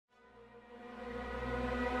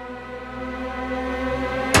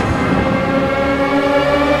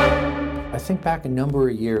went back a number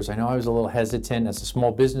of years. I know I was a little hesitant as a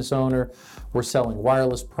small business owner. We're selling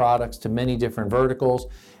wireless products to many different verticals,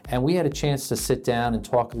 and we had a chance to sit down and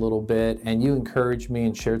talk a little bit, and you encouraged me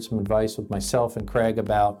and shared some advice with myself and Craig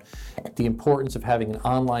about the importance of having an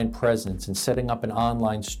online presence and setting up an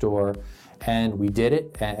online store. And we did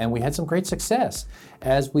it, and we had some great success.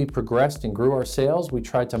 As we progressed and grew our sales, we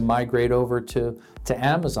tried to migrate over to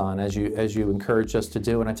Amazon, as you encouraged us to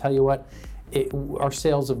do. And I tell you what, our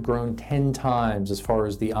sales have grown 10 times as far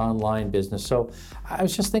as the online business. So I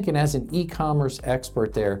was just thinking, as an e-commerce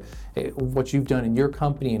expert there, what you've done in your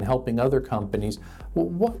company and helping other companies,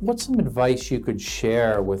 what's some advice you could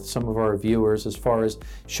share with some of our viewers as far as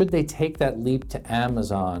should they take that leap to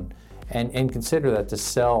Amazon and consider that to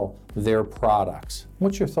sell their products?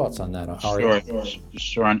 What's your thoughts on that, Ari?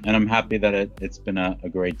 Sure, and I'm happy that it's been a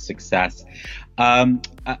great success.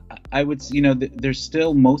 I would, there's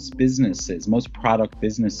still most product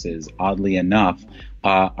businesses, oddly enough,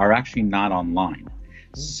 are actually not online.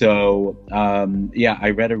 So I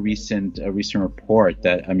read a recent report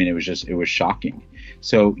that, it was shocking.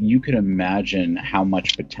 So you could imagine how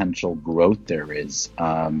much potential growth there is,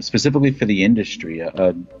 specifically for the industry.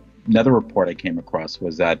 Another report I came across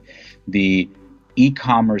was that the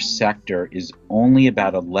e-commerce sector is only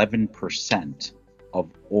about 11%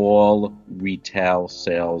 of all retail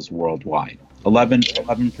sales worldwide.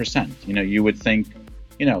 11%. You would think,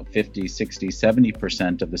 50, 60,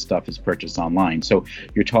 70% of the stuff is purchased online. So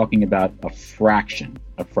you're talking about a fraction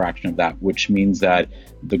of that, which means that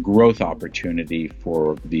the growth opportunity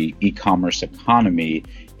for the e-commerce economy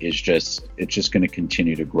is just going to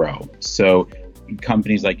continue to grow. So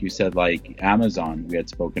companies, like you said, like Amazon, we had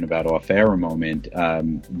spoken about off air a moment,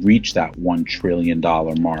 reach that $1 trillion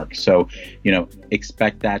mark. So,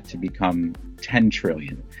 expect that to become 10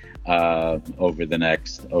 trillion over the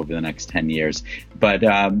next 10 years. But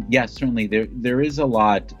certainly there is a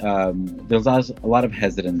lot. There's a lot of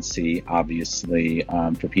hesitancy, obviously,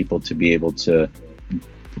 for people to be able to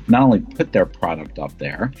not only put their product up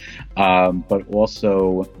there, but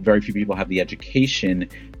also very few people have the education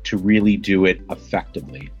to really do it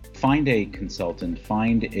effectively. Find a consultant,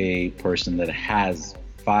 find a person that has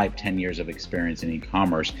 5-10 years of experience in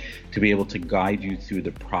e-commerce to be able to guide you through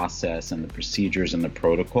the process and the procedures and the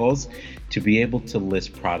protocols to be able to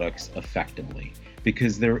list products effectively.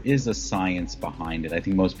 Because there is a science behind it. I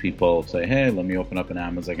think most people say, hey, let me open up an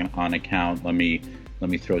Amazon account, let me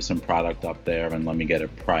throw some product up there and let me get a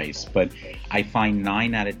price. But I find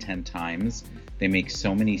 9 out of 10 times they make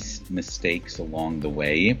so many mistakes along the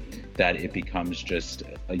way that it becomes just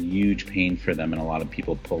a huge pain for them, and a lot of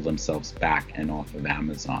people pull themselves back and off of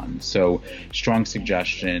Amazon. So strong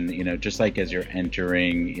suggestion, just like as you're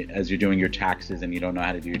doing your taxes and you don't know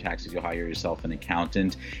how to do your taxes, you'll hire yourself an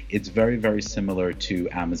accountant. It's very, very similar to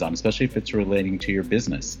Amazon, especially if it's relating to your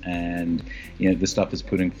business and the stuff is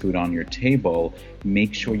putting food on your table.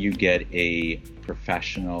 Make sure you get a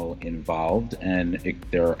professional involved, and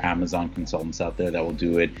there are Amazon consultants out there that will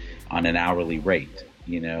do it on an hourly rate.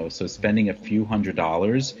 So spending a few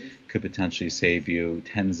 $100s could potentially save you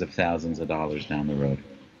tens of thousands of dollars down the road.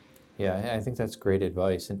 Yeah, I think that's great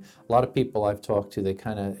advice. And a lot of people I've talked to, they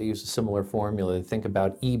kind of use a similar formula. They think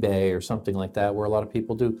about eBay or something like that, where a lot of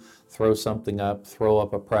people do throw something up, throw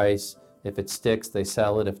up a price. If it sticks, they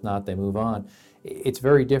sell it. If not, they move on. It's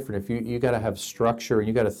very different. If you got to have structure, and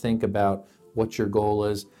you got to think about what your goal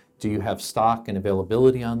is. Do you have stock and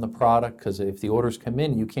availability on the product? Because if the orders come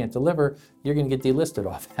in and you can't deliver, you're going to get delisted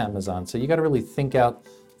off Amazon. So you got to really think out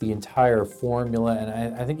the entire formula.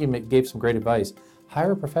 And I think you gave some great advice.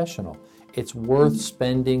 Hire a professional. It's worth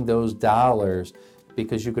spending those dollars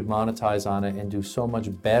because you could monetize on it and do so much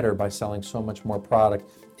better by selling so much more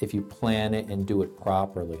product if you plan it and do it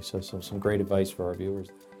properly. So some great advice for our viewers.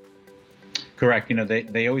 Correct.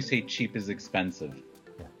 They always say cheap is expensive,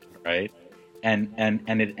 right? And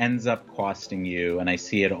it ends up costing you, and I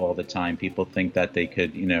see it all the time. People think that they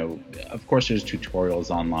could, of course there's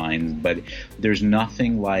tutorials online, but there's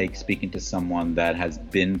nothing like speaking to someone that has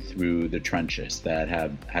been through the trenches, that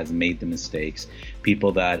has made the mistakes.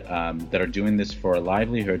 People that are doing this for a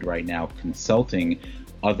livelihood right now, consulting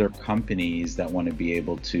other companies that want to be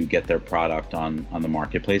able to get their product on the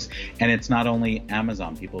marketplace. And it's not only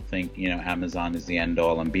Amazon. People think, Amazon is the end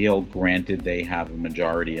all and be all. Granted, they have a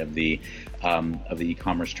majority of the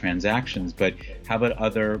e-commerce transactions, but how about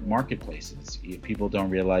other marketplaces? People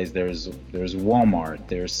don't realize there's Walmart,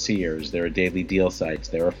 there's Sears, there are daily deal sites,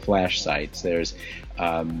 there are flash sites, there's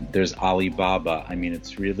Alibaba.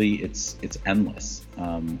 It's endless.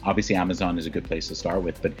 Obviously, Amazon is a good place to start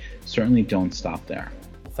with, but certainly don't stop there.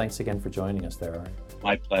 Thanks again for joining us there, Ari.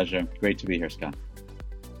 My pleasure. Great to be here, Scott.